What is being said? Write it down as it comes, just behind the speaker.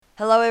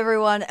Hello,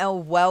 everyone,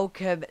 and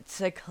welcome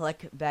to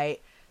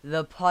Clickbait,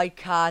 the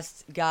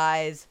podcast,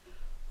 guys.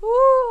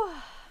 Woo!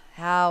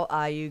 How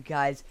are you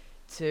guys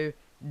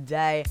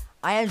today?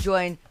 I am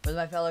joined with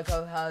my fellow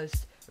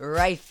co-host,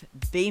 Rafe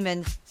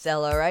Beeman. Say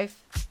hello,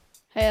 Rafe.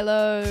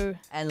 Hello.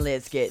 And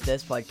let's get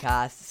this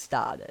podcast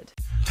started.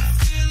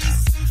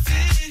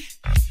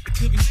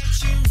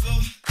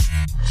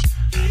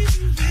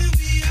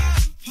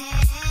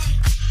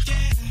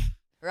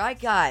 Right,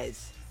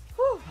 guys.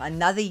 Whew,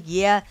 another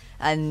year,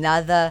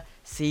 another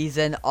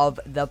season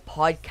of the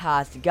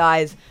podcast.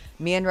 Guys,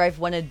 me and Rafe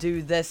want to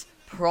do this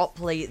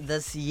properly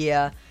this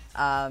year.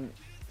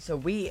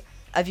 So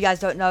if you guys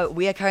don't know,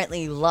 we are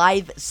currently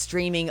live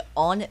streaming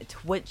on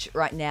Twitch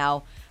right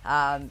now.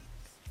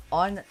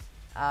 On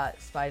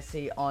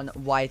Spicy on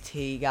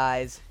YT,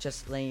 guys.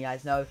 Just letting you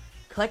guys know.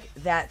 Click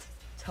that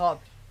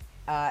top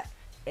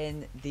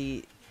in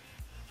the...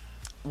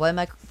 What am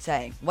I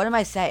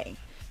saying?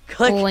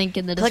 Click the link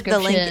in the click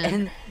description. the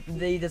link in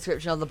the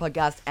description of the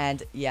podcast,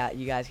 and yeah,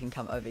 you guys can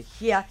come over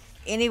here.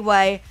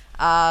 Anyway,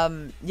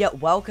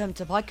 welcome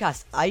to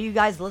podcast. Are you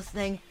guys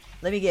listening?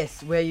 Let me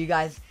guess where you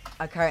guys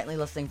are currently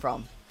listening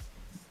from.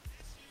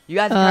 You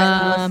guys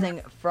are currently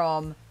listening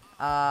from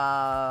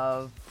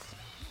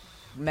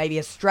maybe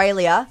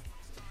Australia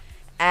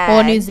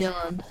Or New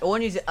Zealand.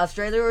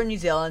 Australia or New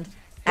Zealand,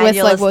 and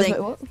you're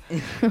listening.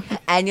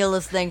 And you're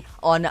listening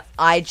on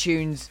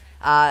iTunes.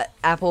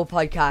 Apple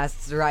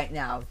Podcasts right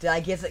now. Did I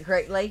guess it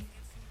correctly?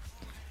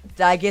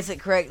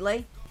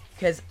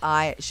 Because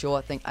I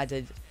sure think I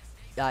did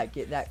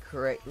get that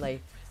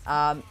correctly.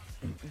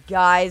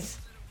 Guys,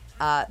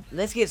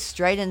 let's get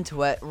straight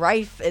into it.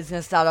 Rafe is going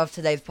to start off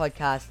today's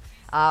podcast.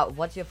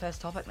 What's your first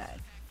topic,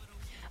 man?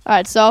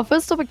 Alright, so our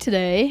first topic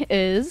today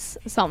is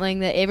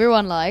something that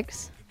everyone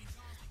likes,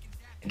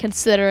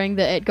 considering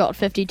that it got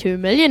 52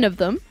 million of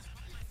them.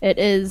 It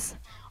is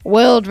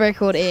world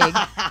record egg.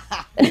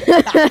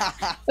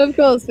 Of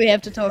course we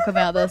have to talk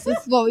about this. This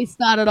is what we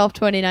started off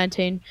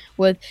 2019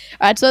 with.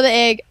 Alright, so the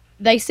egg,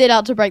 they set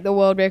out to break the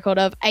world record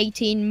of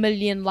 18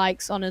 million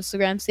likes on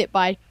Instagram set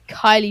by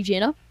Kylie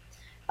Jenner.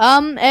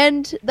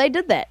 And they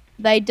did that.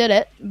 They did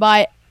it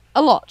by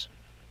a lot.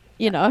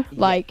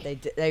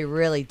 They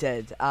really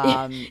did.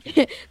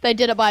 They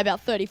did it by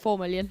about 34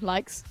 million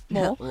likes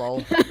more.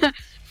 Lol.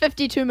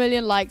 52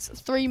 million likes,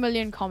 3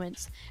 million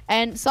comments,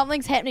 and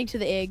something's happening to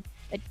the egg.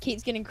 It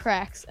keeps getting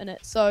cracks in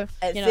it. So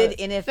it said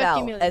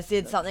NFL. It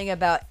said something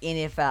about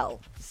NFL.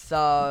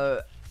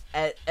 So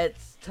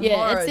it's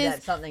tomorrow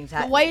that something's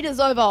happening. The wait is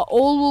over.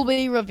 All will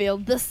be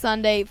revealed this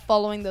Sunday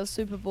following the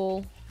Super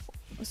Bowl.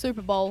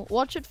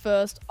 Watch it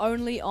first,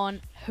 only on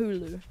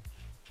Hulu.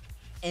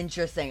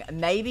 Interesting.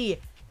 Maybe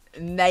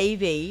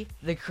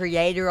the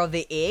creator of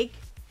the egg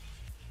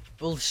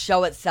will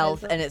show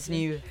itself in its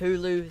new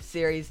Hulu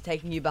series,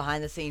 taking you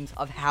behind the scenes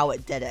of how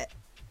it did it.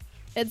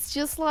 It's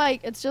just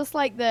like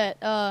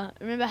that.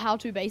 Remember How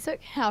to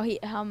Basic? How he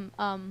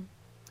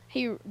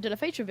did a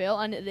feature reveal,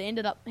 and it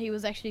ended up he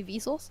was actually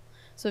Vsauce.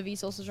 So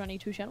Vsauce is running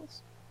 2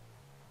 channels.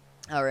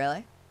 Oh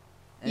really?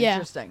 Yeah.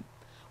 Interesting.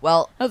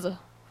 Well,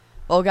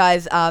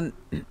 guys.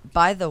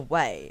 By the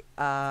way,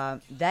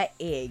 that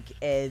egg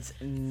is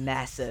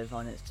massive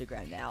on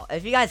Instagram now.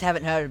 If you guys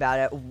haven't heard about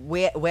it,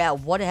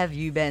 what have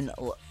you been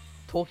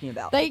talking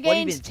about? They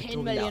gained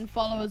 10 million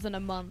followers in a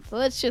month.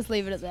 Let's just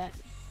leave it at that.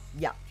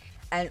 Yeah.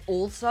 And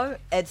also,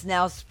 it's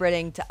now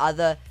spreading to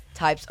other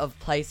types of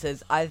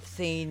places. I've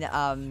seen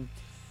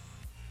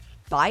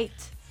Byte.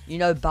 You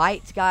know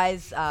Byte,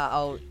 guys?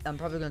 I'm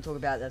probably going to talk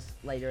about this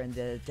later in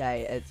the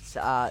day. It's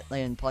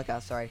later in the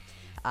podcast, sorry.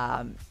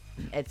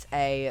 It's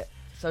a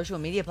social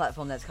media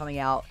platform that's coming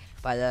out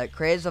by the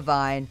creators of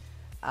Vine,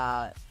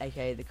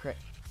 aka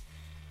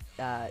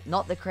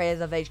not the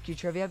creators of HQ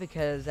Trivia,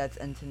 because that's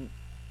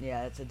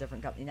it's a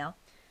different company now.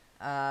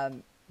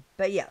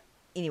 But yeah,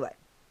 anyway.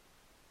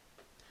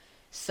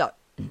 So,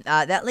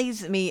 that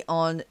leads me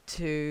on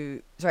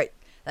to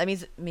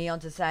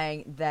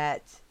saying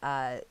that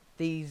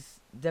these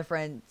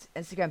different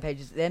Instagram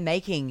pages, they're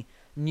making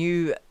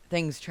new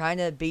things, trying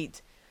to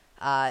beat,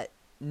 they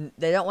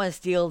don't want to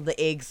steal the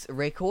egg's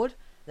record,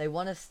 they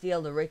want to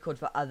steal the record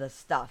for other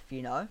stuff,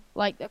 you know?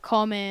 Like the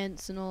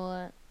comments and all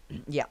that.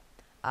 Yeah.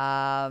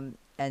 And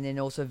then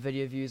also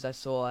video views I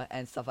saw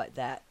and stuff like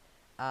that.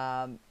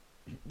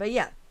 But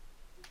yeah.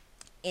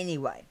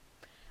 Anyway.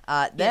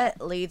 That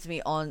leads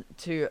me on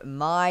to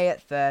my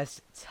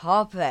first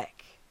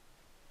topic.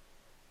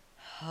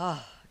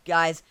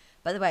 Guys,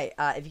 by the way,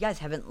 if you guys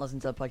haven't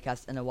listened to the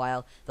podcast in a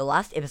while, the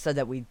last episode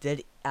that we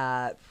did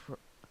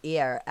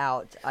air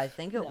out, I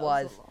think it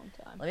was a long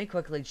time. Let me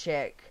quickly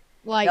check.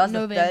 Like that was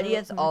November, the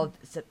 30th of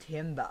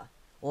September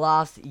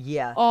last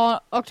year.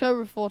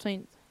 October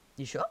 14th.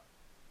 You sure?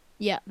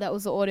 Yeah, that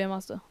was the Audio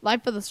Master.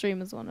 Live for the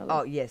streamers one.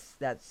 Oh, yes,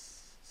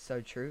 that's so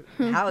true.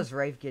 How is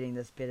Rafe getting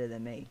this better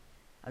than me?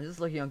 I'm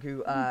just looking on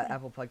Google,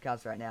 Apple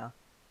Podcasts right now.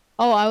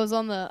 Oh, I was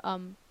on the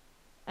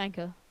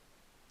Anchor.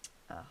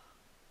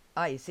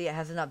 Oh, you see, it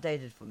hasn't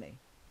updated for me.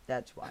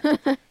 That's why.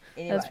 Anyway,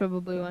 That's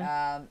probably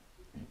why.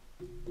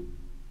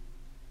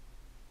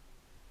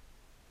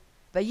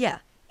 But yeah.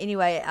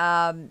 Anyway,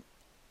 by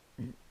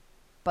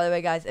the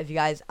way, guys, if you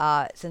guys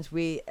since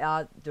we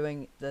are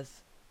doing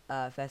this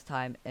first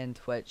time in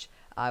Twitch,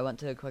 I want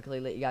to quickly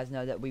let you guys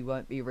know that we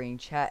won't be reading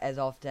chat as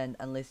often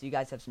unless you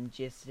guys have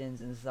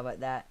suggestions and stuff like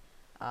that.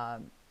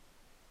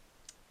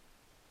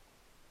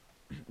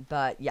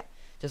 But yeah,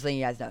 just letting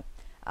you guys know.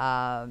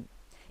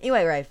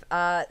 Anyway, Rafe.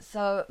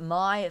 So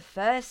my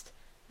first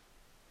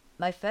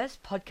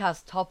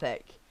podcast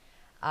topic.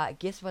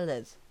 Guess what it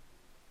is?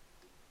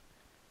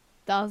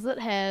 Does it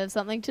have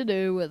something to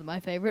do with my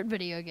favorite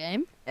video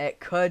game?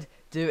 It could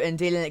do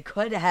indeed, and it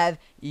could have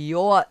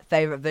your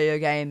favorite video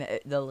game,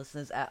 the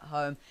listeners at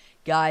home.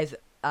 Guys,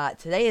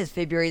 today is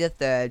February the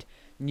 3rd,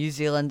 New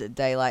Zealand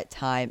Daylight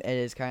Time. It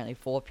is currently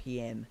 4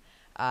 p.m.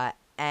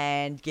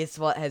 And guess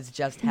what has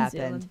just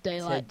happened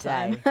Daylight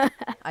today? Time.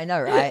 I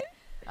know, right?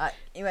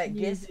 Anyway, New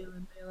guess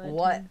Zealand Daylight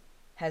what Time.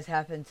 has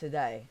happened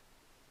today?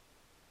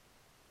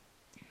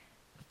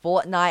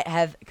 Fortnite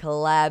have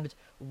collabed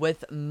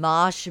with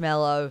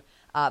Marshmello.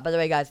 By the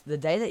way, guys, the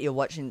day that you're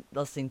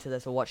listening to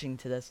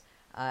this,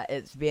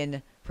 it's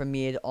been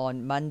premiered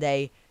on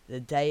Monday, the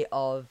day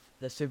of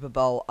the Super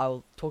Bowl.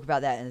 I'll talk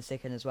about that in a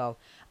second as well.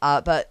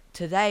 But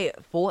today,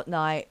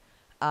 Fortnite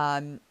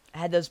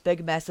had this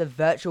big, massive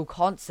virtual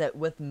concert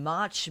with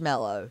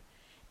Marshmello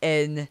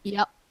in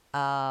Yep.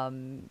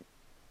 in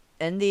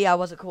the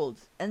what's it called?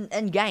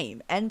 In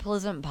game in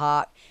Pleasant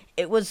Park.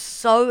 It was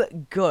so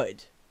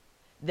good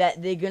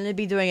that they're gonna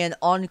be doing an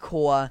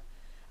encore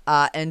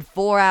in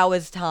 4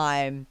 hours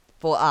time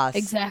for us.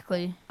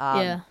 Exactly. Um,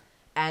 yeah.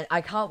 And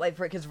I can't wait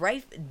for it because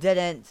Rafe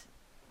didn't.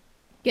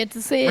 Get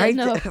to see it.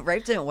 No.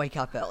 Rafe didn't wake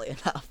up early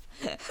enough.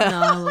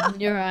 No,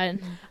 you're right.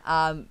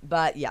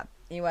 But yeah.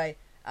 Anyway,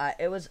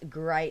 it was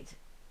great.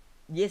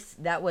 Yes,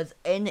 that was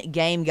in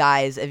game,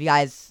 guys. If you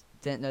guys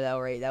didn't know that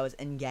already, that was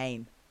in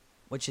game,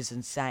 which is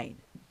insane.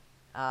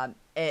 I'm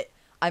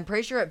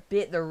pretty sure it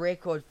beat the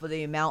record for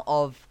the amount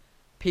of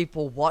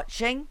people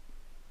watching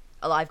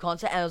a live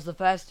concert, and it was the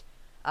first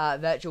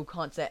virtual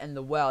concert in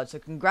the world. So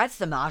congrats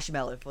to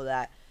Marshmello for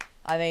that.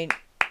 I mean,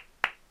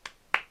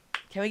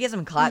 can we get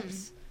some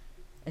claps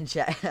in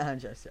chat? I'm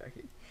just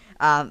joking.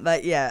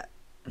 But yeah,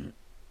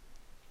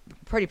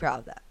 pretty proud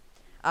of that.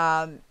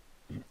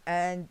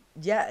 And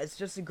yeah, it's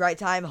just a great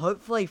time.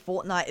 Hopefully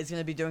Fortnite is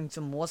going to be doing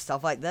some more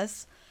stuff like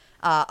this.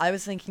 I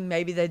was thinking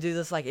maybe they do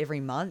this like every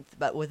month,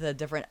 but with a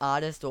different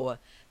artist, or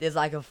there's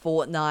like a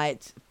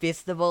Fortnite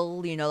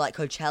festival, you know, like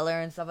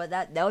Coachella and stuff like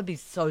that. That would be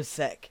so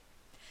sick.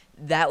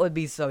 That would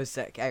be so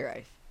sick, eh,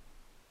 Rafe?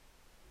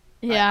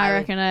 Yeah, I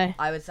reckon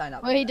I would sign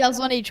up. Well, he does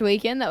one each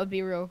weekend. That would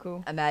be real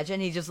cool. Imagine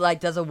he just like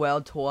does a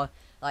world tour.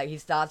 Like he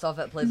starts off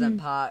at Pleasant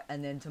Park,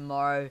 and then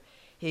tomorrow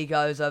he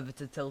goes over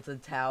to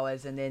Tilted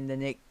Towers, and then the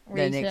next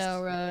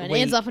Retail Row, and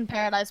week, ends up in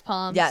Paradise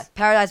Palms. yeah,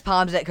 Paradise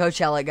Palms at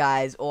Coachella,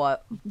 guys, or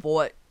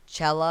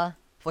Fortchella.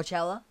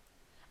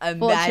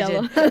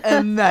 Imagine,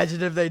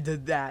 imagine if they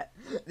did that.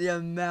 The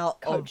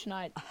amount Coach of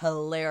night.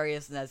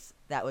 hilariousness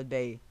that would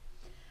be.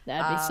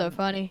 That'd be so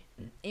funny.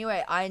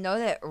 Anyway, I know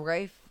that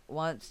Rafe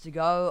wants to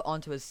go on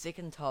to a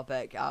second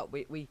topic.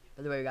 We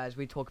by the way, guys,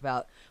 we talk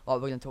about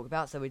what we're going to talk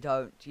about, so we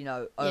don't, do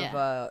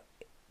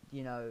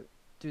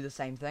the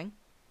same thing.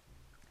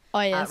 Oh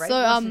yeah. Rafe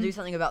So wants to do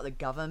something about the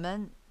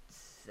government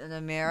in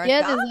America.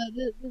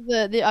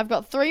 yeah, I've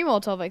got 3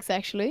 more topics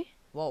actually.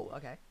 Whoa.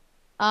 Okay.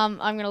 I'm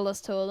gonna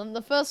list 2 of them.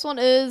 The first one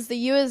is the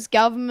U.S.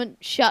 government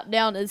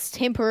shutdown is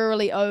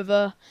temporarily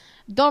over.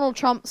 Donald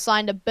Trump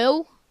signed a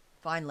bill.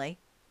 Finally.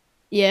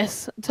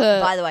 Yes,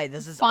 By the way,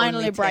 this is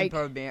finally only break.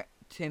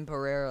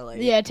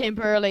 temporarily. Yeah,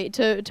 temporarily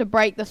to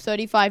break the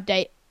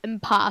 35-day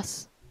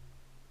impasse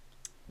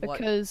What?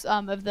 because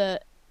of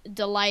the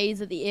delays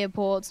at the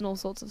airports and all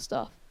sorts of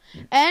stuff.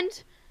 And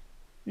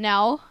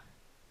now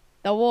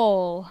the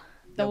wall.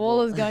 The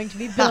wall is going to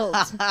be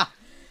built.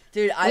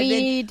 Dude, We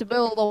need to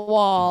build a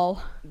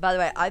wall. By the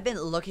way, I've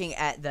been looking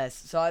at this.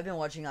 So I've been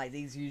watching like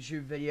these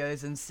YouTube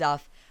videos and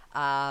stuff.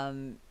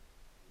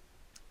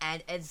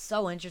 And it's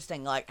so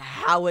interesting, like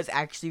how it's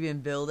actually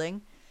been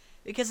building,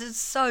 because it's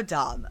so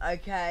dumb.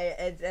 Okay,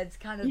 it's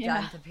kind of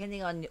dumb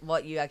depending on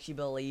what you actually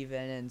believe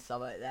in and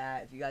stuff like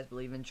that. If you guys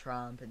believe in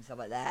Trump and stuff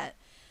like that,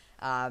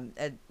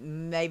 it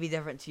may be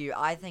different to you.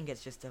 I think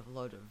it's just a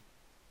load of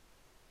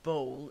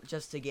bull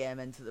just to get him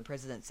into the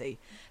presidency.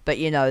 But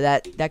you know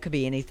that could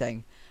be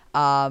anything.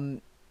 What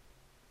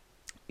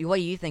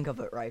do you think of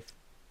it, Rafe?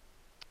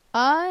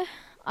 I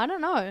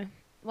don't know.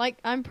 Like,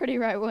 I'm pretty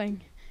right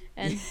wing,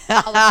 and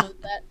Carlos knows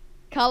that.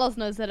 Carlos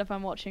knows that if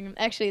I'm watching him.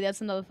 Actually, that's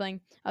another thing.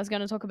 I was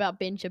going to talk about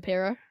Ben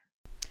Shapiro.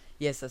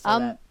 Yes, I saw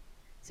that.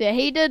 So yeah,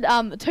 he did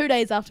 2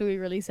 days after we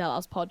released our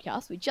last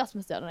podcast. We just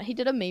missed out on it. He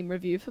did a meme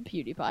review for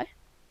PewDiePie.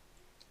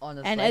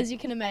 Honestly. And as you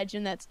can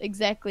imagine, that's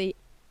exactly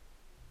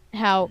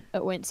how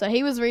it went. So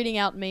he was reading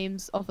out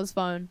memes off his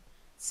phone,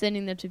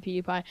 sending them to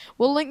PewDiePie.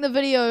 We'll link the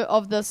video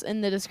of this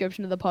in the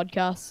description of the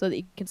podcast so that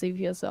you can see for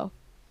yourself.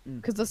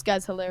 Because this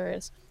guy's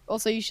hilarious.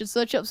 Also, you should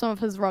search up some of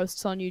his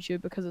roasts on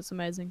YouTube because it's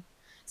amazing.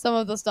 Some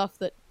of the stuff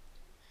that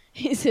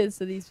he says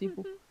to these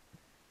people.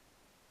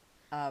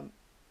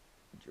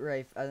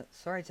 Rafe,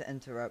 sorry to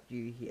interrupt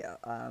you here.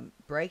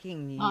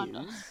 Breaking news. Oh,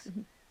 no.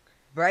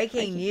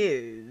 Breaking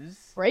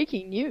news.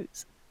 Breaking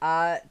news.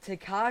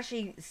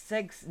 Tekashi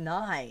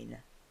 69.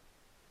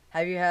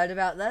 Have you heard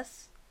about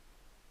this?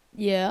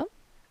 Yeah.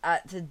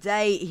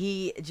 Today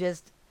he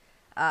just.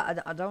 I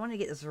don't want to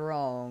get this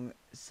wrong,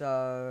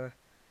 so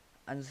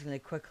I'm just gonna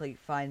quickly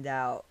find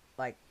out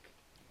like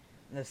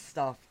this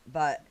stuff.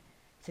 But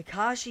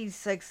Tekashi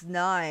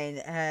 69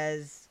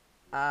 has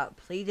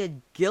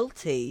pleaded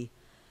guilty.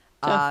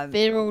 To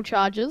federal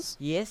charges.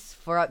 Yes,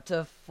 for up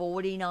to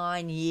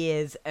 49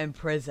 years in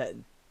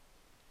prison.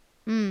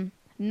 9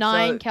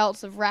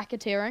 counts of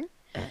racketeering.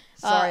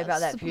 Sorry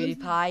about that,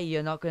 PewDiePie.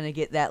 You're not going to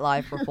get that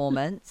live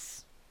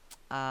performance.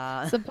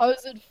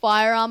 Supposed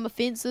firearm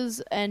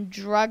offences and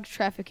drug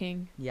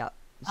trafficking. Yep.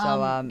 So,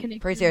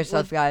 connected pretty serious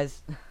stuff, with-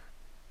 guys.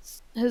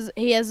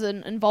 He has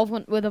an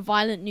involvement with a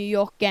violent New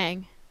York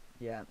gang.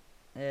 Yeah.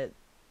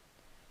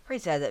 Pretty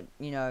sad that,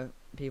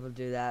 people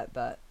do that,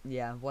 but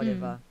yeah,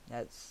 whatever.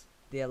 That's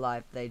their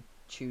life. They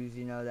choose,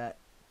 that,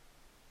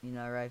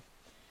 Rafe.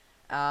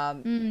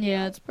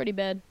 Yeah, it's pretty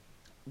bad.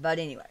 But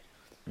anyway.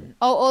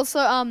 Oh, also,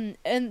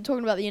 and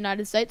talking about the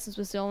United States, since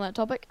we're still on that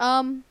topic,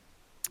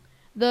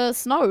 the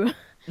snow.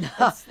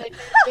 It's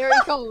very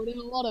cold and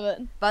a lot of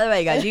it. By the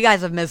way, guys, you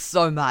guys have missed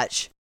so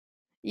much.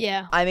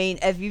 Yeah. I mean,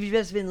 if you've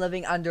just been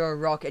living under a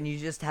rock and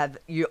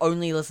you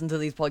only listen to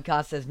these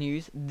podcasts as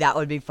news, that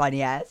would be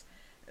funny as.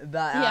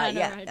 But Yeah, I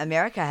know, right?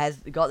 America has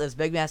got this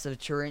big, massive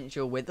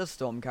torrential weather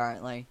storm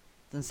currently.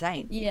 It's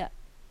insane. Yeah.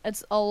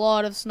 It's a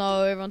lot of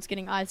snow. Everyone's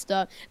getting iced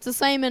up. It's the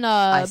same in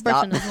Iced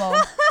Britain up. as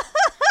well.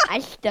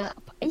 Iced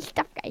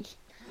up, guys.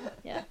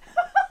 Yeah.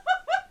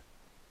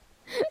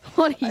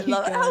 What are I you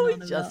love going how we on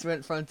just about?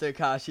 went from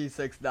Tekashi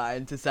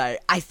 69 to say,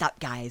 "Iced up,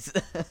 guys."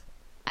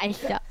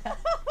 Iced up.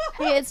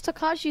 Hey, it's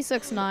Tekashi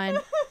 69.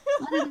 I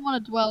didn't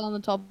want to dwell on the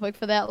topic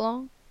for that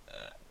long.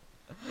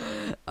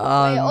 Oh,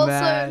 also-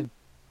 man.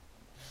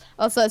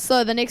 Also,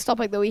 so the next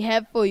topic that we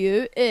have for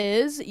you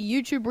is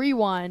YouTube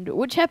Rewind,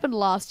 which happened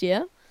last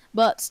year,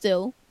 but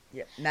still.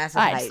 Yeah,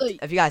 massive Alright, hate. so-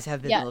 If you guys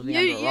have been Yeah, living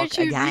under a rock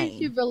YouTube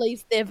again.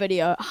 released their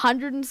video,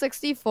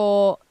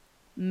 164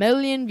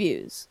 million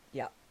views.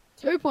 Yeah.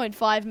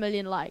 2.5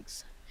 million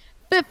likes.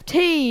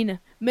 15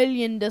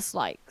 million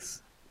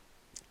dislikes.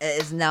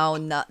 It is now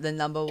not the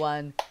number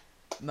one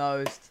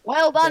most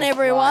Well done,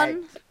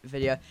 everyone. disliked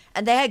video.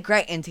 And they had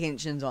great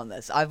intentions on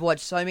this. I've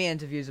watched so many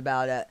interviews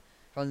about it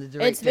from the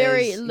directors, It's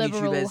very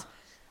liberal. YouTubers.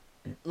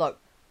 Look,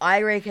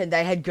 I reckon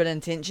they had good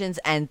intentions,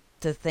 and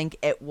to think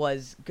it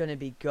was going to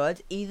be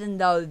good, even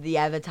though the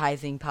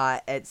advertising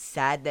part, it's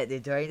sad that they're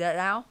doing that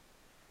now.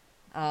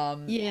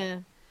 Yeah.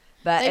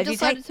 But They if you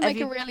decided take,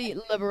 to make a really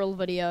liberal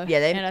video. yeah,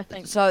 and I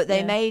think, they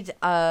yeah. made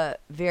a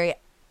very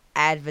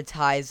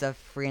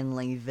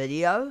advertiser-friendly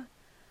video.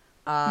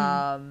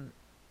 And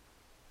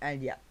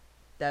yeah,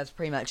 that's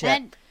pretty much it.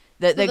 And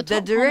The so the top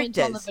comment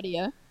directors, on the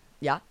video.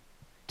 yeah.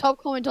 Top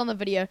comment on the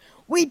video.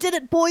 We did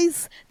it,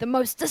 boys! The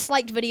most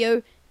disliked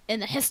video in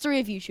the history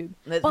of YouTube.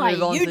 Let's by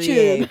move on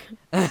YouTube.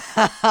 to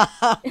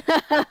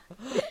the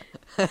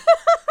egg.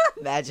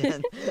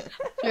 Imagine. Do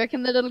you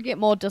reckon that it'll get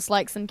more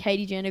dislikes than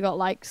Katie Jenner got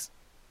likes?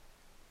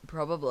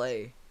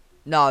 Probably.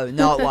 No, it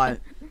won't.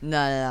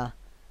 No.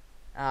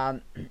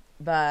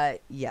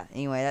 But yeah.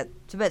 Anyway,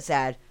 that's a bit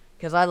sad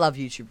because I love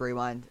YouTube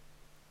Rewind.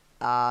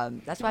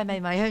 That's why I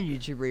made my own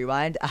YouTube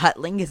Rewind.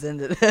 Link is in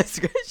the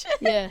description.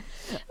 Yeah.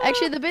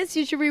 Actually, the best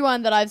YouTube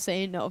Rewind that I've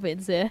seen, no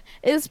offense there,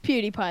 is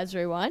PewDiePie's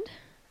Rewind.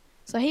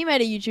 So he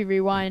made a YouTube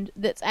Rewind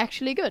that's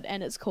actually good,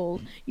 and it's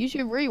called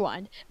YouTube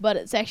Rewind, but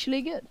it's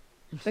actually good.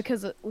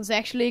 Because it was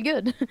actually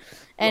good.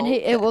 And Lol.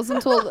 it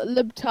wasn't all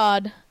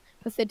libtard,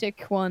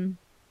 pathetic one.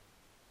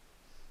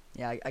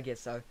 Yeah, I guess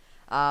so.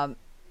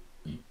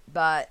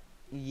 But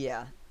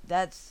yeah,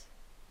 that's.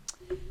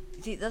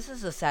 See, this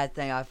is a sad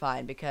thing I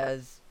find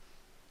because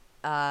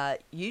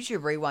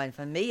YouTube Rewind,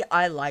 for me,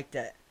 I liked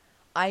it.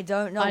 I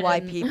don't know I why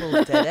didn't. people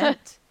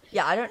didn't.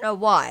 Yeah, I don't know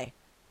why.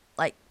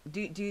 Like,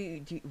 do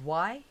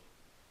why?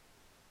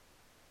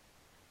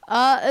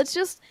 It's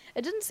just,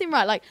 it didn't seem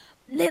right. Like,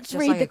 let's Just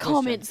read like the a question.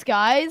 comments,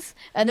 guys.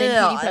 And No, then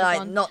no, PewDiePie's like,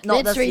 on, not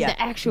let's this read year.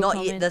 the actual Not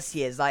comments. yet this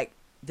year's. Like,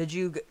 did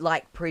you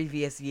like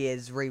previous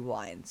year's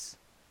rewinds?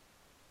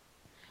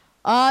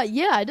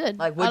 Yeah, I did.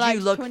 Like, I would you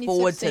liked look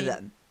forward to 2016.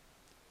 them?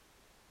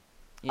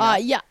 You know?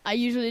 Yeah, I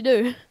usually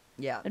do.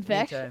 Yeah. In me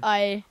fact, too.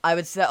 I I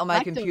would sit on my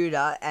like them.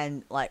 computer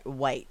and like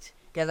wait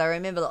because I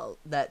remember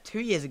that 2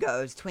 years ago,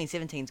 it was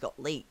 2017's got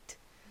leaked.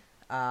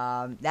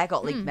 That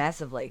got leaked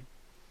massively.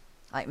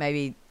 Like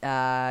maybe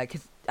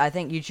because I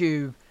think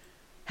YouTube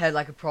had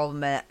like a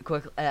problem and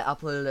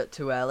uploaded it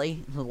too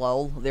early.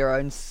 Lol, their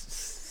own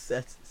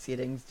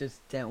settings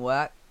just didn't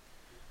work.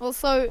 well,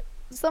 so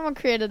someone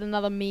created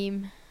another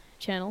meme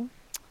channel.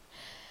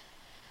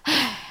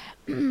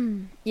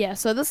 Yeah,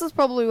 so this is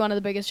probably one of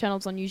the biggest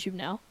channels on YouTube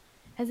now.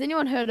 Has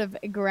anyone heard of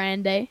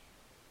Grande?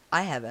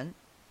 I haven't.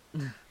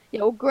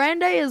 Yeah, well,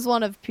 Grande is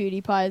one of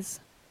PewDiePie's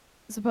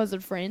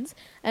supposed friends.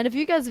 And if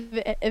you guys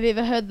have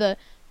ever heard the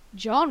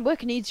John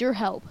Wick needs your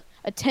help,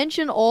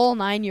 attention all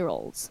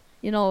 9-year-olds.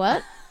 You know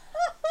what?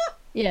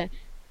 Yeah.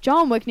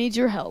 John Wick needs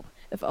your help.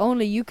 If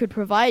only you could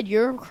provide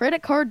your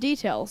credit card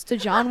details to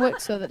John Wick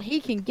so that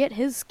he can get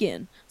his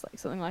skin. It's like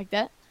something like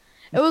that.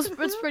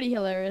 It's pretty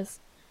hilarious.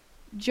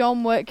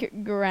 John Wick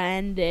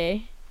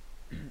Grande.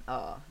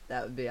 Oh,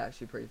 that would be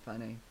actually pretty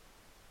funny.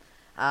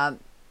 But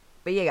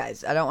yeah,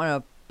 guys, I don't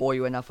want to bore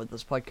you enough with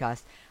this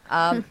podcast.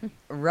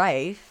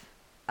 Rafe,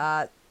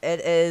 it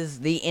is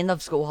the end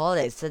of school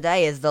holidays.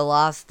 Today is the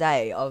last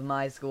day of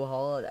my school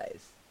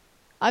holidays.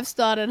 I've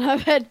started.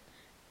 I've had.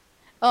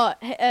 Oh,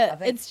 think-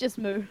 it's just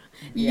Moo.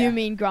 Yeah. You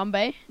mean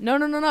Grande?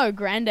 No,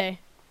 Grande.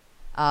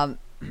 But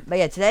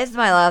yeah, today's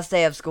my last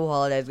day of school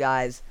holidays,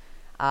 guys.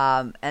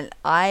 And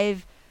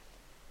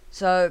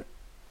so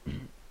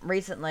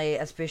recently,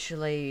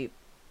 especially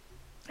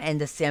in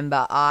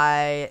December,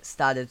 I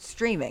started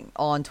streaming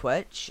on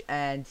Twitch,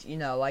 and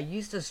I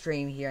used to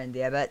stream here and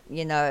there, but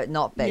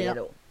not big Yeah. at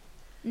all.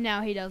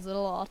 Now he does it a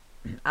lot.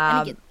 And he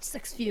Um, gets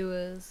 6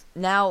 viewers.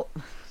 now,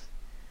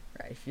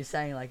 right, if you're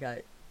saying like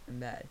I'm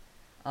bad,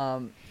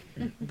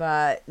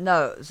 but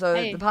no. So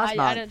Hey, the past I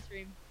month, don't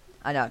stream.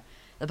 I know.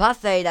 The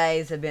past 30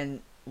 days have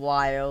been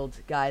wild,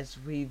 guys.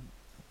 We've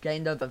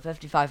gained over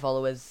 55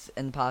 followers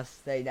in the past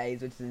 30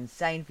 days, which is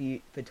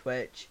insane for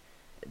Twitch.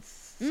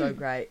 It's so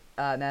great.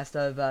 Amassed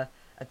over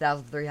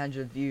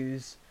 1,300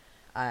 views,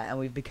 and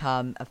we've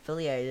become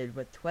affiliated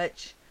with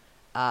Twitch.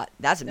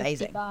 That's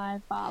amazing.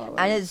 55 followers.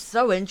 And it's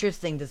so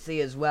interesting to see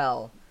as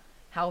well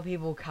how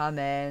people come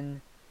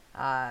in.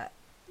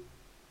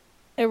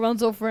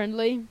 Everyone's all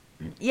friendly.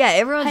 Yeah,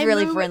 everyone's Hey,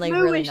 really Moo, friendly, Moo,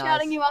 really we're nice.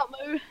 shouting you out,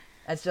 Moo.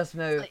 It's just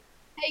Moo. Like,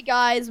 hey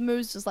guys,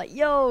 Moo's just like,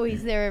 yo,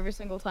 he's there every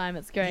single time.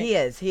 It's great. He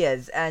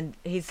is, and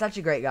he's such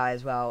a great guy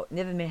as well.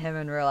 Never met him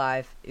in real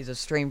life. He's a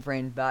stream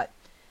friend, but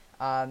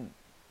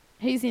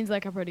He seems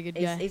like a pretty good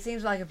guy. he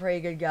seems like a pretty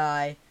good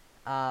guy.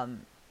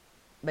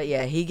 But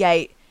yeah,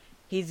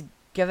 he's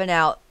given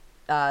out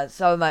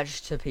so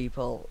much to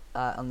people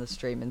on the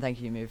stream, and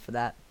thank you, Moo, for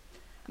that.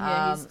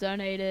 Yeah, he's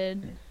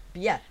donated.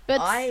 But yeah,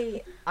 But-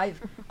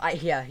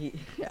 yeah,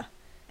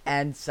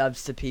 and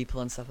subs to people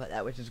and stuff like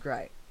that, which is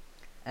great.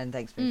 And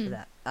thanks, Moo, for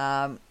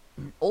that.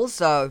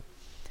 Also,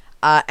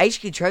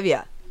 HQ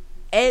Trivia.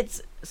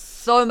 It's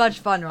so much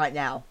fun right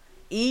now.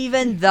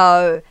 Even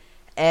though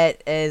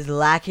it is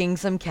lacking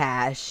some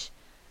cash,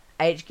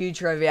 HQ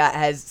Trivia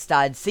has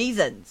started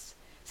seasons.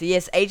 So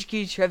yes,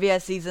 HQ Trivia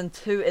Season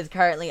 2 is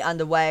currently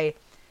underway.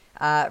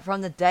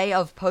 From the day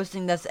of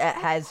posting this, it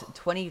has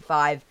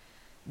 25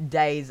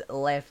 days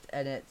left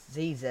in its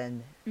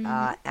season.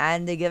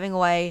 And they're giving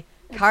away,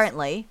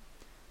 currently,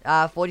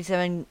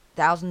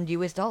 $47,000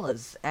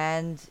 US.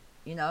 And,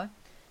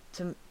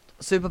 to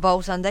Super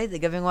Bowl Sunday, they're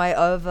giving away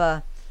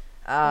over...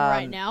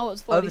 right now,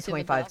 it's over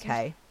 47,000.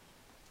 25k.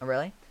 Oh,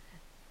 really?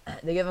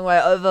 They're giving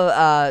away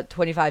over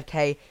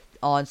 25k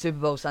on Super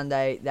Bowl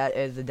Sunday. That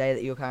is the day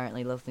that you're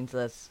currently listening to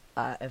this.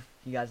 If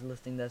you guys are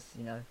listening to this,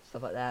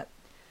 stuff like that.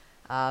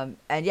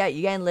 And yeah,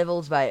 you gain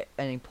levels by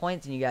earning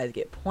points, and you guys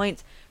get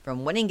points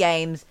from winning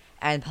games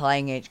and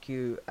playing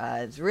HQ.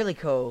 It's really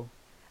cool.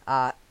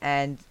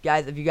 And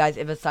guys, if you guys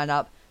ever sign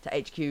up to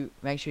HQ,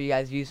 make sure you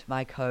guys use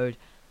my code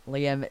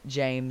Liam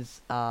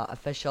James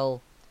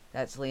Official.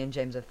 That's Liam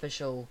James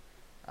Official,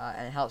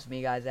 and it helps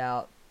me guys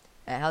out,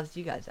 and it helps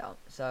you guys out.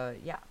 So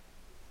yeah.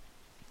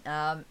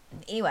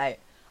 Anyway,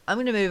 I'm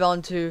gonna move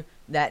on to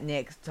that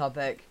next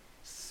topic,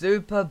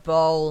 Super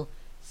Bowl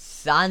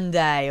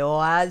Sunday,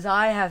 or as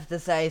I have to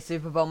say,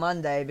 Super Bowl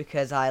Monday,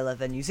 because I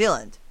live in New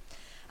Zealand.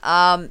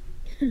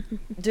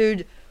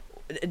 Dude,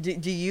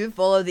 do you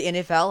follow the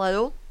NFL at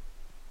all?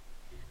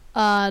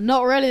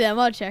 Not really that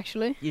much,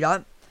 actually. You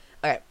don't?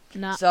 Okay.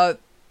 Nah. So,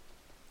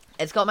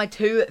 it's got my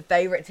two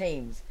favorite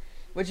teams,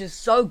 which is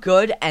so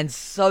good and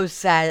so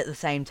sad at the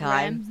same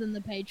time. Rams and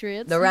the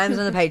Patriots. The Rams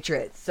and the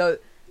Patriots. So,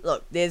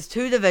 look, there's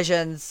two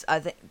divisions, I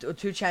think, or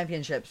two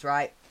championships,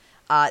 right?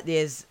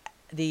 There's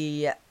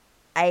the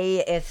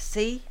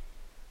AFC,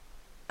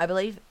 I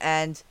believe,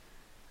 and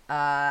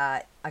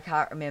I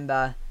can't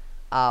remember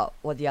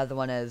what the other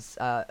one is.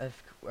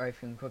 If I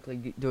can quickly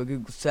do a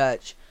Google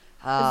search.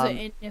 Is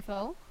it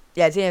NFL?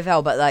 Yeah, it's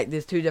NFL, but like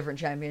there's two different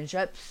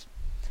championships.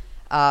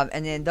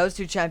 And then those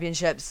two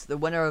championships, the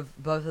winner of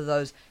both of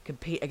those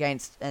compete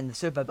against in the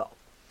Super Bowl.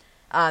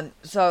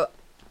 So,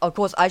 of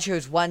course, I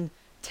chose one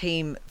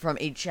team from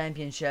each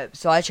championship.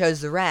 So I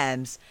chose the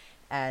Rams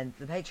and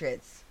the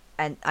Patriots.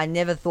 And I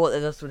never thought that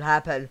this would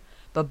happen.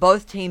 But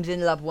both teams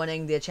ended up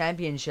winning their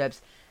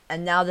championships.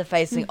 And now they're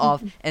facing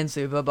off in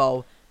Super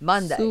Bowl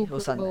Monday Super or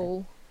Sunday.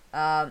 Bowl.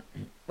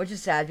 Which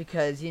is sad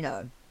because,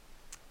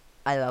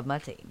 I love my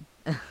team.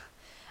 But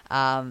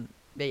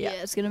yeah, Yeah,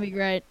 it's gonna be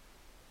great.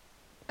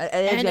 it is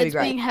And gonna be it's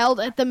great. being held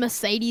at the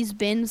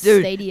Mercedes-Benz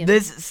Dude, Stadium.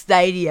 this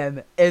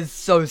stadium is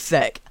so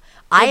sick.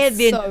 I have It's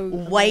been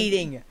so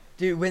waiting.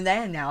 Dude, when they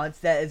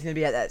announced that it's going to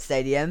be at that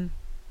stadium.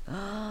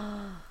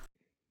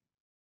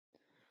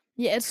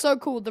 Yeah, it's so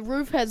cool. The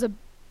roof has a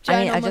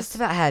I ginormous... just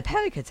about had a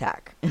panic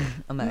attack.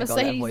 Oh my god, that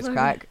Mercedes voice logo.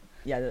 crack.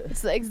 Yeah,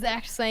 It's the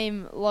exact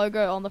same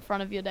logo on the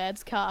front of your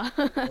dad's car.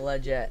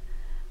 legit.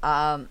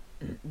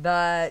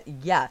 But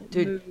yeah,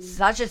 dude,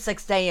 such a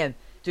 6 a.m.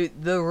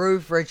 Dude, the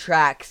roof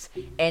retracts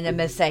in a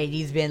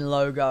Mercedes-Benz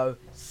logo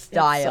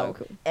style. It's so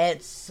cool.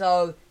 It's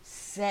so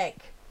sick.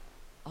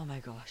 Oh my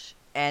gosh.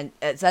 And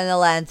it's in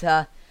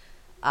Atlanta.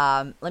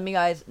 Let me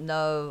guys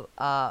know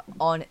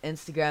on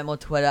Instagram or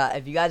Twitter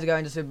if you guys are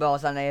going to Super Bowl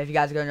Sunday, if you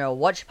guys are going to a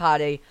watch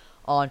party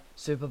on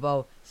Super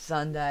Bowl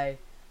Sunday.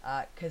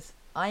 Because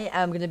I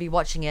am going to be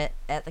watching it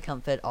at the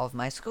comfort of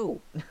my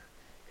school.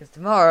 Because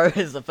tomorrow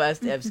is the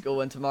first day of school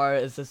and tomorrow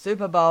is the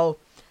Super Bowl.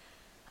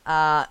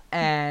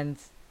 And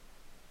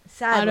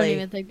sadly, I don't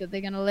even think that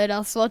they're gonna let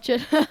us watch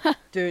it.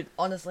 dude,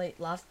 honestly,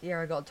 last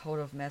year I got told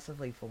off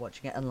massively for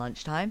watching it at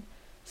lunchtime.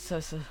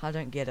 So I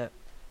don't get it.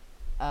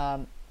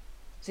 So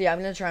yeah, I'm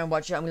gonna try and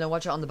watch it. I'm gonna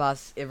watch it on the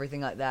bus,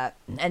 everything like that.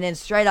 And then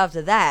straight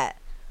after that,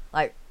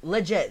 like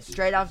legit,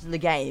 straight after the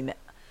game,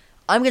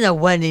 I'm gonna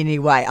win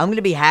anyway. I'm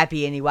gonna be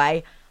happy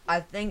anyway. I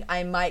think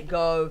I might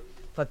go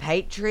for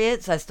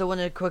Patriots. I still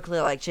want to quickly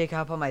like check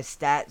up on my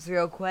stats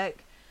real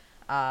quick.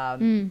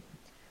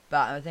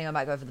 But I think I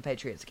might go for the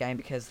Patriots game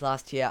because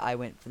last year I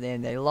went for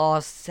them. They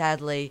lost,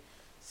 sadly,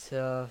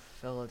 to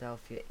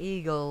Philadelphia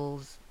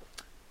Eagles.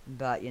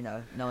 But, you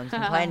know, no one's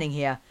complaining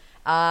here.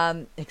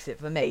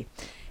 Except for me.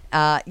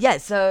 Yeah,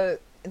 so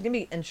it's going to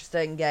be an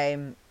interesting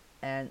game.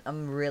 And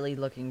I'm really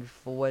looking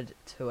forward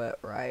to it,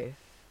 Rafe.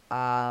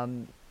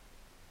 Do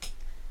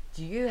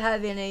you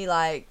have any,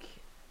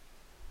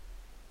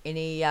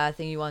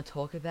 thing you want to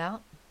talk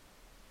about?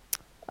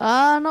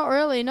 Not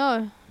really,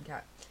 no. Okay.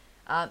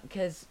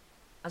 Because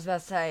I was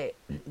about to say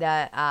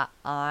that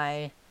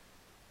I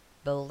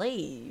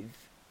believe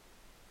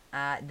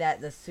that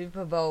the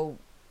Super Bowl,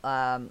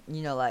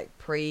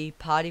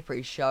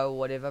 pre-show,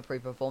 whatever,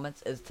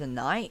 pre-performance is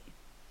tonight.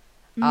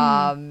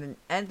 And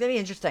it's going to be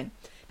interesting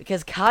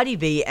because Cardi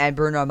B and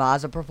Bruno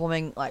Mars are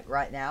performing,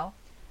 right now.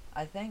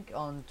 I think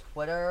on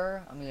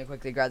Twitter. I'm going to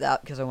quickly grab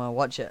that because I want to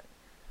watch it.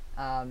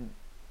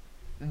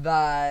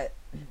 But,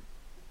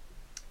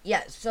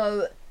 yeah,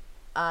 so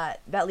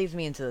that leads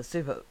me into the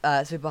Super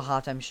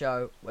halftime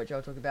show, which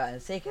I'll talk about in a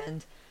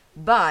second.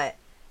 But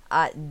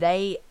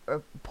they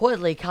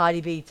reportedly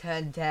Cardi B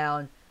turned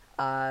down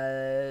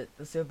the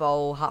Super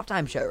Bowl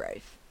halftime show,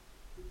 Rafe.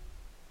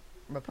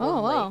 Reportedly.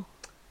 Oh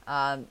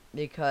wow.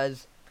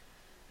 Because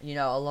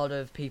a lot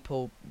of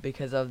people,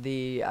 because of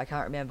the, I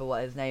can't remember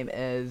what his name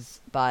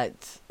is,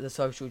 but the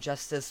social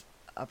justice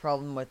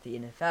problem with the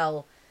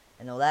NFL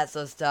and all that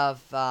sort of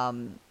stuff.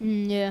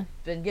 Yeah.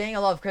 Been getting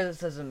a lot of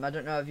criticism. I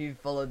don't know if you've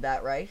followed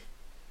that, Rafe.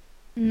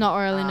 Not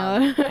really,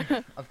 no.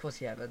 Of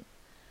course you haven't.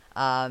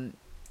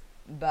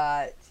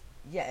 But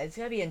yeah, it's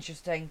gonna be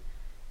interesting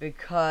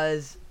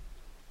because,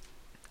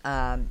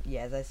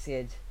 as I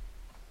said,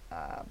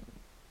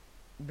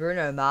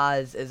 Bruno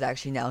Mars is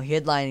actually now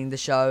headlining the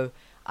show.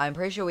 I'm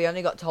pretty sure we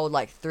only got told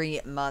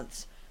 3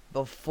 months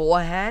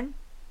beforehand.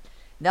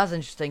 That's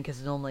interesting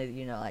because normally,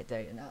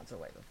 they announce it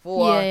way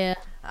before. Yeah.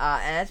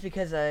 And that's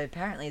because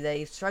apparently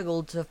they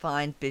struggled to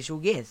find special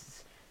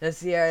guests.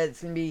 This year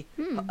it's going to be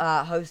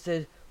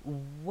hosted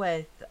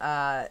with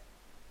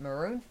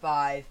Maroon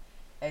 5.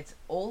 It's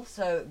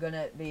also going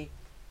to be...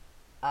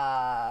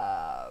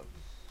 let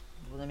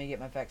me get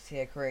my facts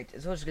here correct.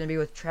 It's also going to be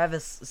with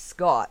Travis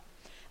Scott.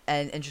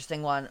 An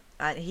interesting one.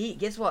 And he...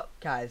 Guess what,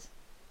 guys?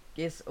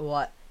 Guess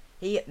what?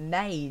 He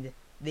made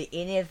the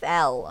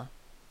NFL...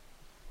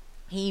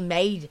 He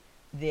made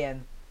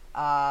them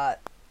pay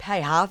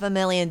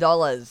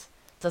 $500,000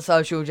 to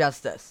social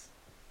justice.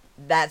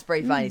 That's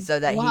pretty funny. So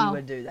that he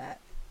would do that.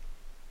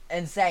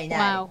 Insane.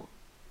 Wow.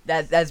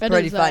 That's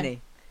pretty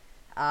funny.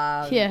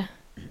 Yeah.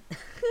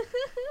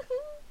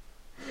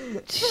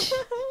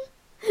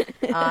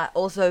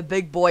 Also,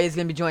 Big Boy is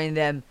gonna be joining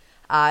them.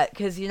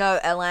 Cause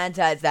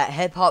Atlanta, it's that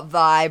hip hop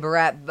vibe,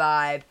 rap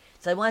vibe.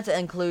 So I wanted to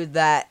include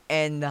that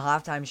in the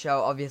halftime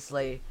show,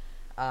 obviously.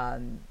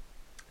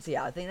 So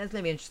yeah, I think that's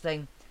going to be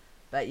interesting.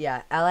 But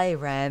yeah, LA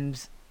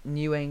Rams,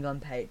 New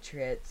England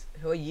Patriots.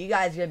 Who are you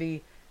guys going to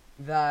be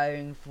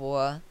voting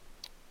for?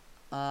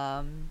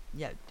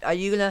 Yeah. Are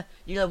you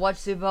gonna watch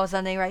Super Bowl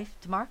Sunday, Rafe,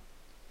 tomorrow?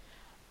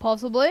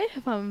 Possibly,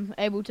 if I'm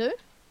able to.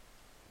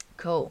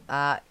 Cool.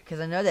 Because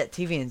I know that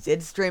TVNZ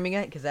is streaming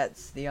it, because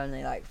that's the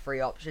only free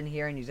option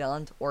here in New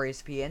Zealand, or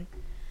ESPN.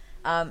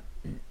 But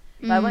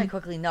I want to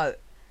quickly note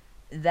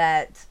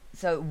that,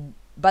 so,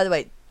 by the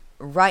way,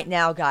 right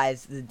now,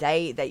 guys, the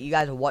day that you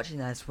guys are watching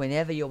this,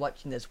 whenever you're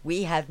watching this,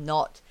 we have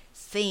not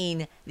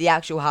seen the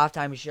actual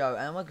halftime show.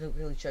 And I'm going to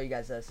quickly show you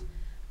guys this.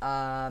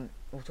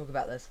 We'll talk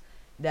about this.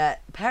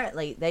 That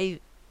apparently they,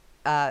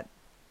 I'm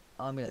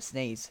going to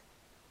sneeze.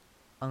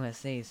 Oh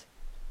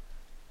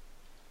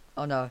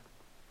no.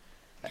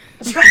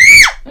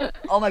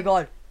 Oh my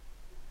god.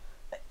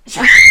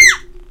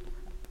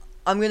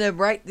 I'm going to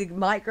break the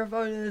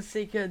microphone in a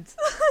second.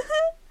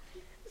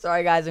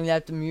 Sorry guys, I'm going to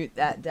have to mute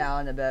that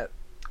down a bit.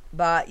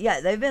 But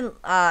yeah, they've been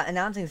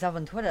announcing stuff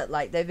on Twitter.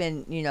 They've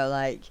been,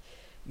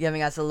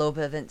 giving us a little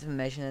bit of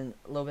information and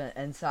a little bit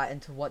of insight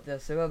into what the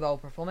Super Bowl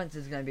performance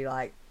is going to be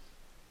like.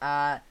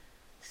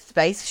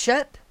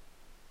 Spaceship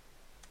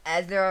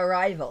as their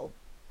arrival.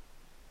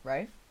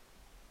 Right?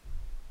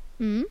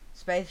 Hmm?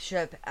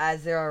 spaceship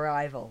as their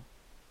arrival.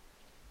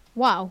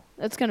 Wow,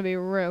 that's gonna be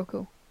real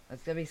cool.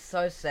 It's gonna be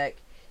so sick,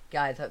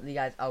 guys. Hope you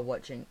guys are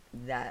watching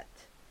that.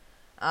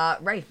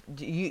 Rafe,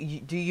 do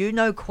you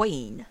know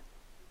Queen?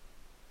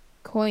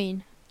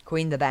 Queen.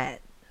 Queen the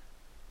band.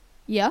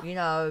 Yeah. You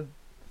know,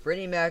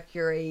 Freddie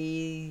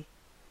Mercury,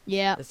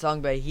 Yeah. the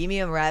song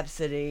Bohemian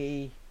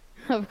Rhapsody.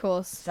 Of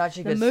course. Such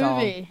a The good song.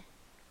 movie.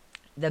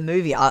 The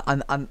movie.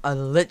 I'm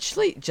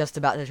literally just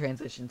about to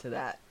transition to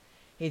that.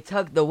 He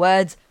took the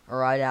words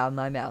right out of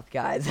my mouth,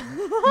 guys.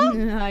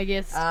 I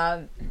guess.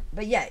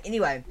 But yeah.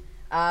 Anyway.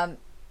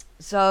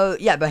 So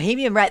yeah,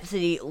 Bohemian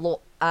Rhapsody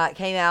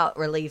came out,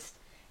 released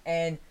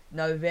in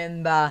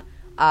November.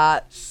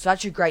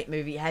 Such a great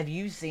movie. Have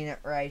you seen it,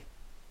 Rafe?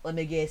 Let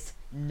me guess.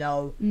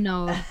 No.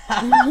 No.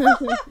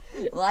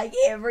 Like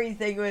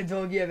everything we're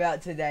talking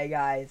about today,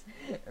 guys.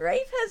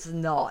 Rafe has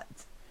not.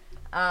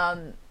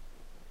 But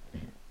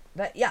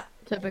yeah.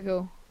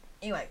 Typical.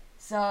 Anyway,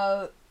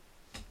 so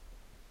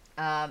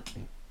what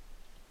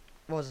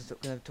was I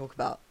going to talk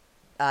about?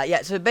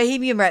 Yeah, so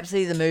Bohemian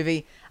Rhapsody, the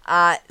movie,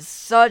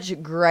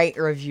 such great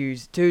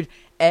reviews. Dude,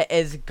 it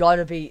has got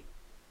to be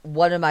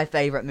one of my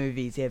favorite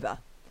movies ever.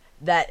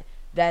 That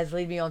has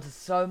led me on to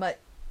so much,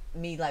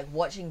 me like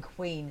watching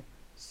Queen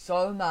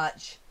so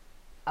much,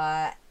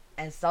 and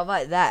stuff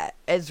like that.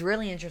 It's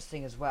really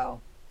interesting as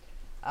well.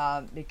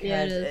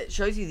 Because it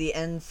shows you the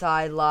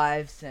inside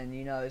lives and,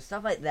 you know,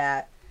 stuff like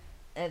that.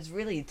 And it's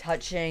really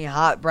touching,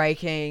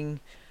 heartbreaking,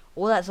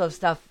 all that sort of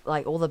stuff.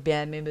 Like, all the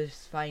band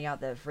members finding out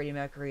that Freddie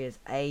Mercury has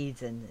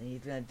AIDS and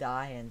he's gonna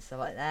die and stuff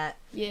like that.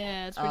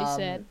 Yeah, it's pretty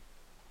sad.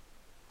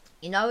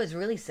 You know, it's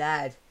really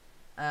sad.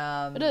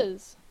 It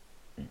is.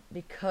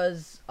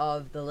 Because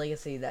of the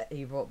legacy that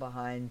he brought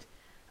behind.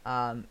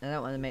 I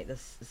don't want to make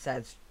this a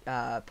sad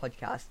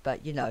podcast,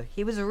 but, you know,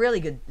 he was a really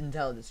good and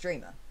talented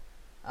streamer.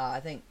 I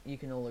think you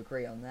can all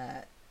agree on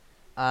that.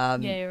 Yeah,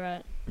 you're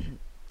right.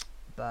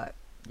 But,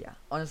 yeah.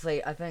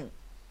 Honestly,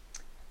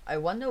 I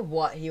wonder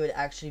what he would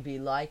actually be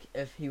like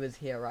if he was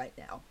here right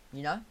now.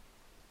 You know?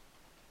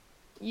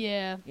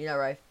 Yeah. You know,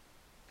 Rafe?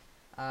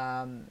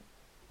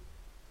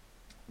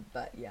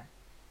 But, yeah.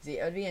 See,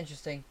 it would be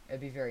interesting. It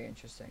would be very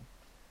interesting.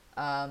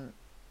 Anyway.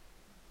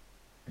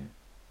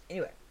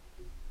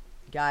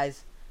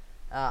 Guys,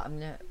 I'm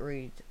going to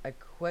read a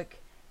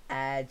quick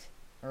ad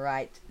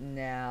right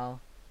now.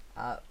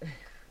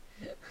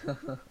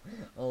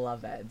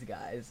 Love ads,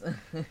 guys.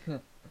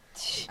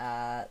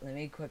 Let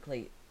me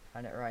quickly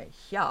find it right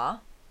here.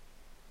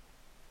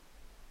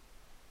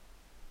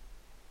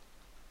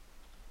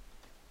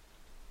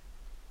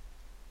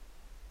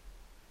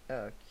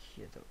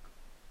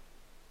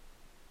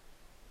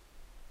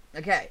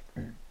 Okay.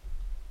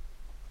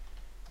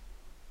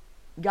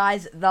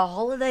 Guys, the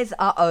holidays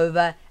are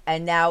over,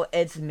 and now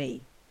it's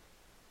me.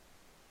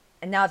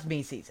 And now it's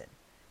me season.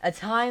 A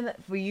time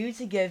for you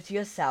to give to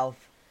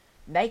yourself.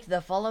 Make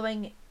the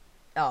following...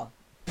 Oh.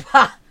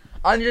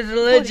 I'm just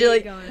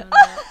literally...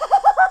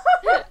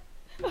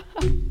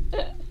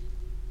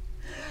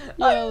 You're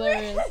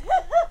hilarious.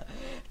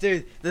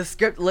 Dude, the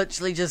script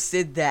literally just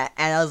said that,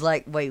 and I was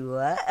like, wait,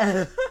 what?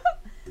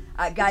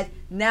 Guys,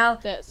 now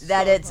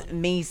that it's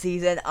me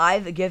season,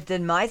 I've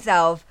gifted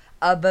myself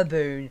a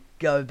Baboon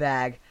Go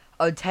Bag.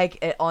 I'll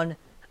take it on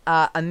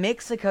a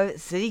Mexico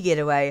City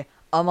getaway,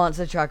 a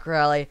monster truck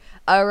rally,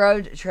 a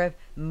road trip,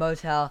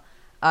 motel,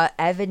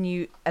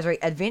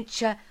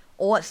 adventure,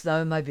 or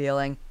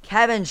snowmobiling,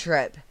 cabin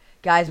trip.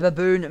 Guys,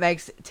 Baboon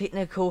makes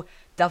technical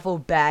duffel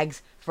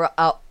bags for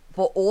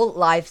all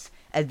life's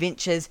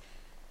adventures.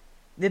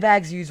 The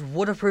bags use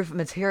waterproof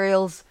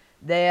materials.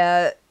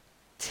 They're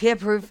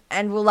tear-proof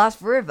and will last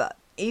forever.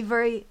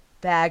 Every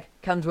bag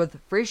comes with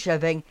free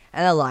shipping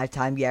and a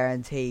lifetime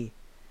guarantee.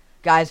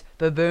 Guys,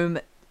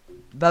 Baboon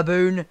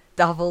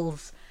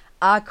duffels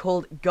are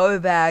called Go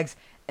Bags,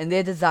 and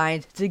they're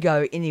designed to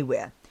go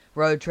anywhere.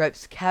 Road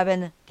trips,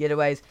 cabin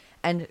getaways,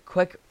 and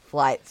quick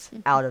flights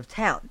out of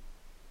town.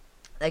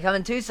 They come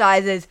in two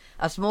sizes,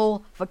 a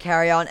small for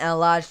carry-on and a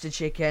large to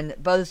check in.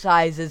 Both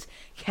sizes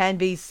can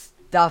be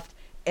stuffed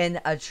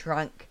in a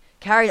trunk,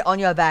 carried on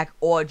your back,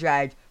 or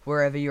dragged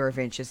wherever your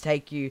adventures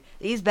take you.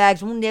 These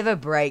bags will never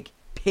break,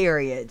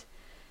 period.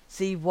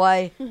 See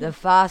why the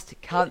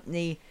Fast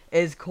Company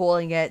is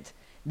calling it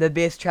the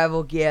best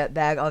travel gear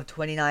bag of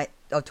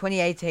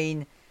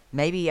 2018,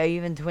 maybe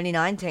even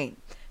 2019.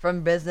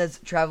 From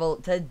business travel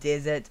to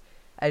desert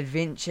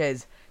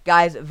adventures.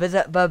 Guys,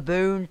 visit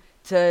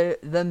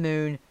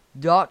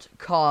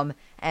baboontothemoon.com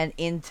and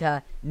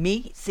enter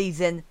Me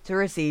Season to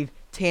receive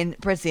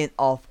 10%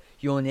 off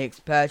your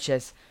next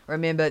purchase.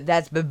 Remember,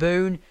 that's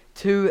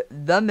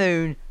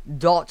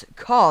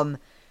baboontothemoon.com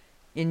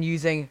and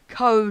using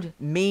code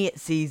Me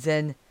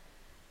Season.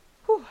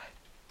 Whew.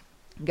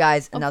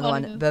 Guys, another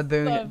one,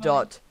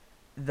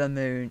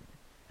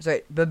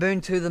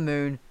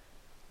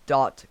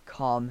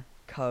 baboontothemoon.com,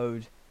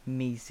 code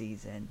Me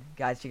Season.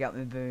 Guys, check out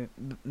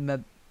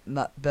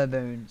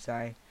Baboon,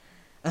 sorry.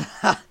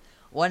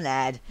 One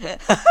ad.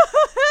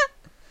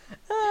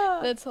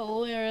 That's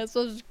hilarious. I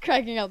was just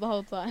cracking up the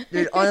whole time.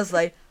 Dude,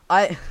 honestly,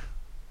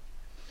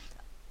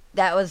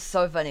 That was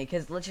so funny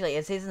because literally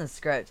it says in the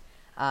script,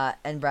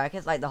 in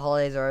brackets, like the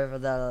holidays are over,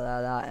 da da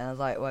da da, and I was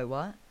like, wait,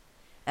 what?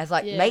 And it's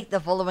like, Yeah. make the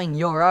following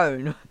your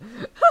own.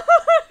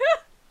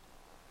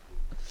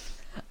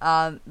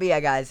 But yeah,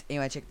 guys.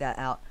 Anyway, check that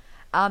out.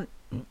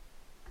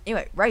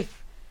 Anyway,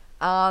 Rafe.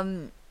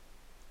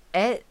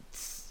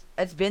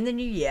 It's been the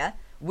new year.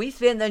 We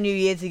spent the new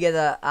year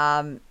together.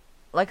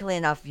 Luckily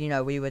enough,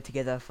 we were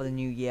together for the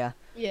new year.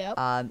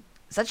 Yeah.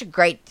 Such a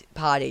great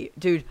party,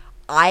 dude.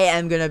 I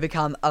am gonna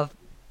become a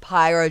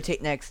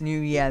pyrotechnics New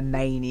Year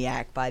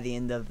maniac by the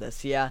end of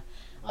this year.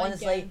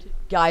 Honestly,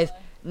 guys,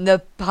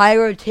 the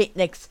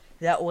pyrotechnics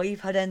that we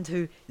put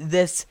into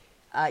this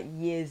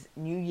year's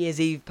New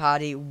Year's Eve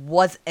party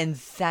was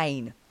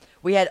insane.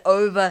 We had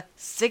over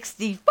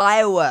 60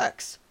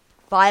 fireworks,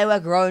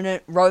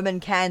 Roman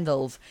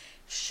candles,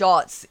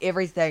 shots,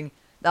 everything.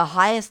 The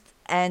highest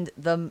and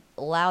the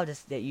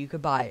loudest that you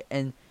could buy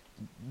in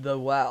the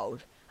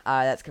world.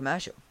 That's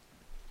commercial.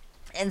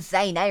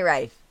 Insane, eh,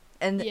 Rafe?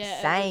 Insane.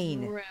 Yeah, it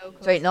was real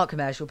cool. Sorry, not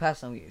commercial,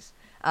 personal use.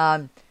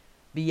 But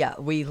yeah,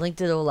 we linked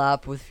it all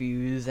up with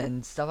views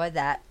and stuff like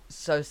that.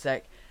 So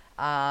sick.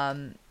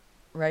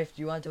 Rafe,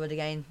 do you want to do it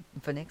again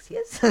for next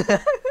year's?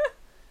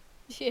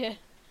 Yeah,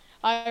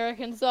 I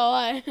reckon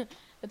so.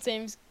 It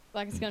seems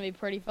like it's gonna be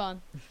pretty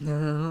fun.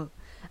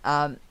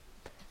 But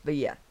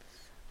yeah.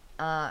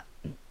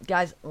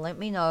 Guys, let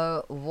me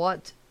know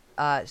what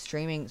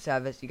streaming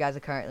service you guys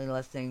are currently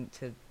listening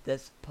to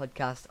this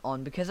podcast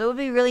on, because it would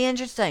be really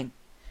interesting.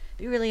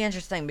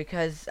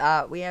 Because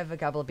we have a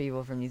couple of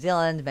people from New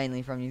Zealand,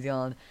 mainly from New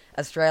Zealand,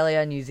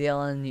 Australia, New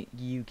Zealand,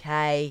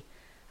 UK.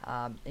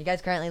 You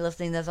guys currently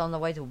listening to this on the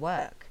way to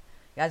work?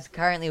 You guys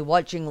currently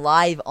watching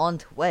live on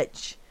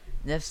Twitch?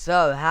 And if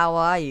so, how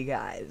are you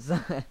guys?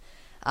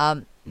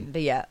 But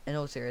yeah, in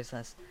all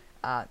seriousness,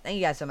 thank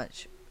you guys so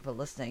much for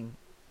listening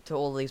to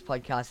all these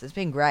podcasts. It's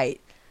been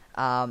great.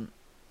 And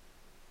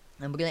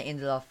we're going to end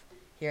it off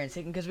here in a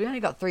second because we only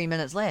got 3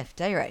 minutes left,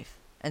 eh, Rafe?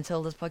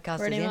 Until this podcast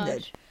Pretty is much.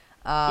 ended.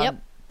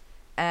 Yep.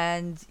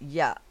 And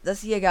yeah,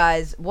 this year,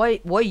 guys,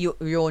 what are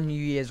your New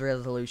Year's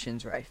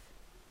resolutions, Rafe?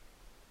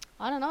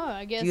 I don't know.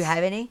 I guess. Do you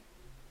have any?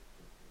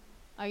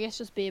 I guess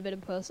just be a better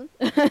person.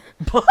 Like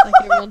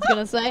everyone's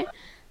gonna say.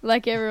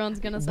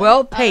 Well,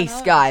 I don't peace,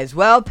 know. guys.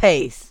 Well,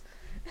 peace.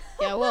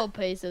 Yeah, world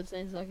peace. It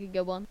seems like a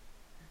good one.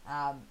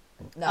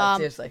 No,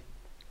 seriously.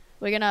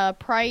 We're gonna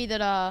pray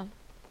that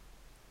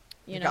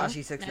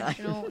Tekashi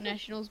 69.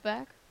 nationals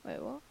back. Wait,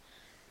 what?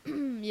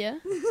 Yeah.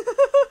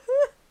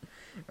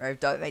 Rafe,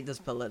 don't make this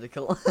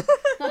political.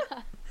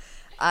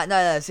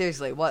 No,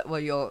 seriously. What were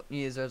your New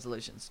Year's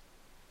resolutions?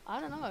 I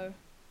don't know.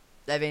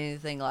 Do you have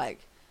anything like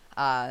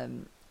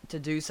to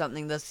do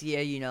something this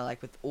year?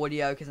 Like with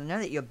audio, because I know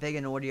that you're big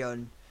in audio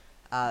and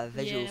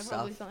visual Yeah, stuff.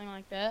 probably something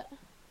like that.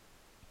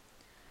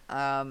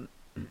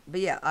 But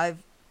yeah,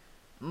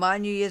 my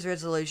New Year's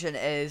resolution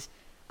is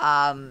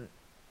to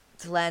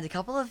land a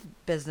couple of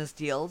business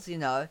deals,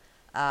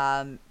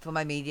 for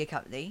my media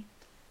company.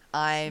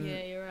 Yeah,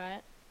 you're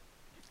right.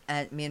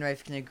 And me and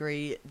Rafe can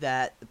agree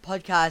that the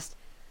podcast,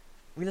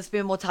 we're going to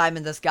spend more time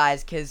in this,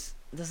 guys, because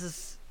this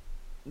is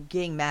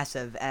getting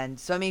massive, and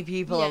so many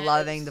people are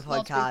loving the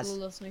Lots of podcast. people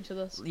listening to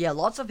this. Yeah,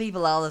 lots of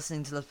people are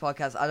listening to this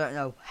podcast. I don't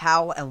know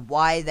how and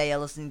why they are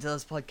listening to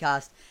this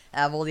podcast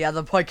out of all the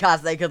other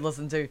podcasts they could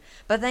listen to.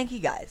 But thank you,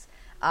 guys.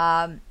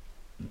 And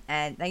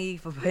thank you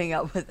for putting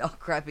up with our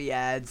crappy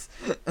ads.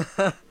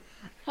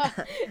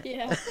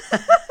 Yeah.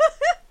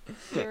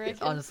 You reckon?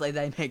 Honestly,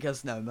 they make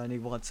us no money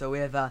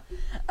whatsoever.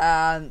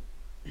 Yeah.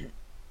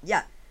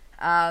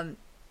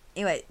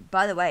 Anyway,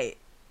 by the way,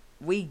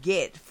 we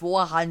get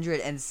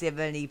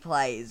 470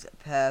 plays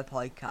per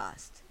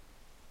podcast.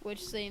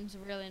 Which seems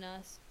really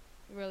nice.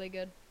 Really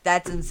good.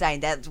 That's insane.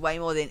 That's way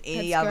more than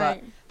any That's other.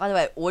 great. By the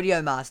way,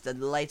 Audio Master,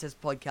 the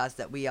latest podcast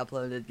that we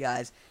uploaded,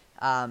 guys,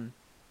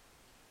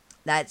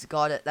 that's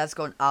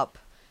gone up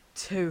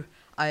to,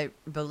 I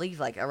believe,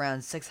 like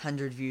around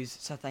 600 views.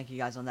 So thank you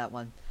guys on that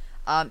one.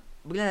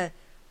 We're gonna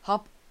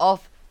hop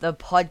off the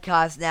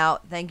podcast now.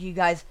 Thank you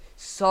guys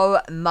so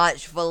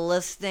much for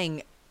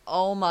listening.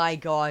 Oh my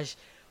gosh,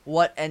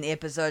 what an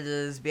episode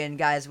it has been,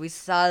 guys. We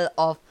started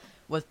off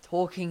with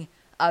talking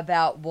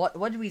about what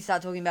did we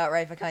start talking about,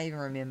 Rafe? I can't even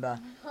remember.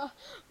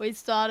 We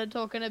started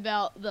talking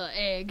about the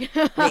egg.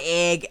 The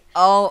egg.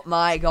 Oh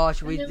my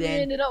gosh, We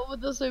ended up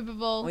with the Super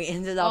Bowl. We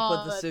ended up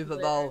with the that's Super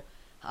hilarious. Bowl,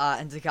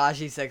 and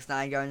Tekashi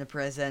 69 going to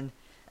prison.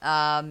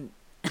 Yeah.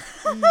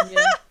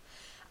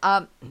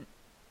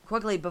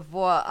 Quickly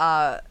before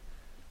I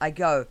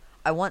go,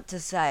 I want to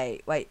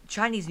say, wait,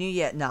 Chinese New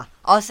Year? Nah,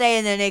 I'll say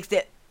in the next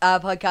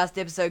podcast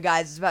episode,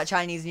 guys. It's about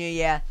Chinese New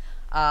Year,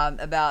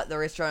 about the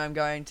restaurant I'm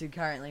going to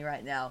currently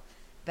right now,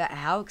 about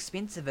how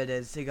expensive it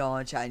is to go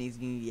on Chinese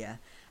New Year.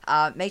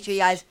 Make sure you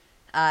guys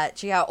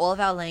check out all of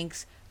our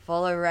links.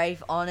 Follow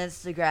Rafe on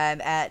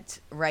Instagram at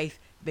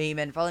Rafe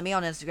Beeman. Follow me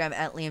on Instagram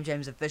at Liam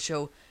James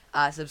Official.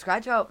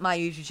 Subscribe to my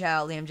YouTube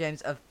channel, Liam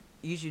James of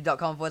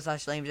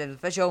youtube.com/Liam James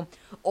Official.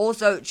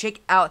 Also,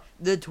 check out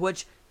the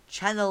Twitch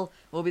channel.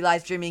 We'll be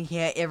live streaming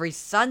here every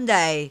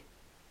Sunday.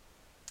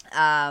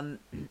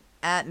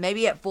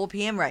 maybe at 4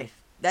 p.m. Rafe.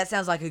 That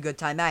sounds like a good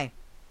time, eh?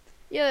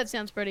 Yeah, that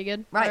sounds pretty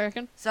good. Right. I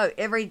reckon. So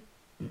every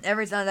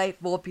Sunday,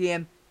 4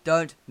 p.m.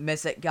 Don't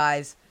miss it,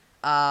 guys.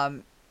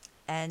 And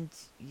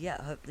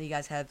yeah, hopefully you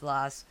guys have a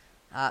blast.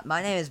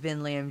 My name has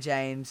been Liam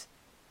James.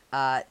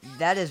 That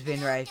has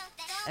been Ray.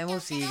 And we'll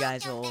see you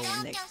guys all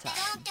next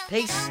time.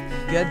 Peace.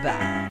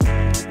 Goodbye.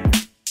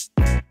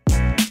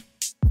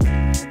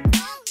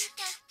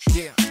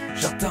 Yeah,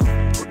 j'attends.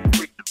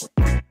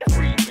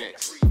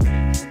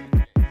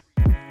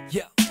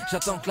 Yeah,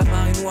 j'attends que la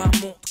marée noire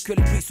monte, que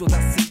les pluies soient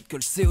acides, que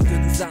le CO2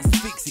 nous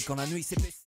asphyxie quand la nuit s'épaissit.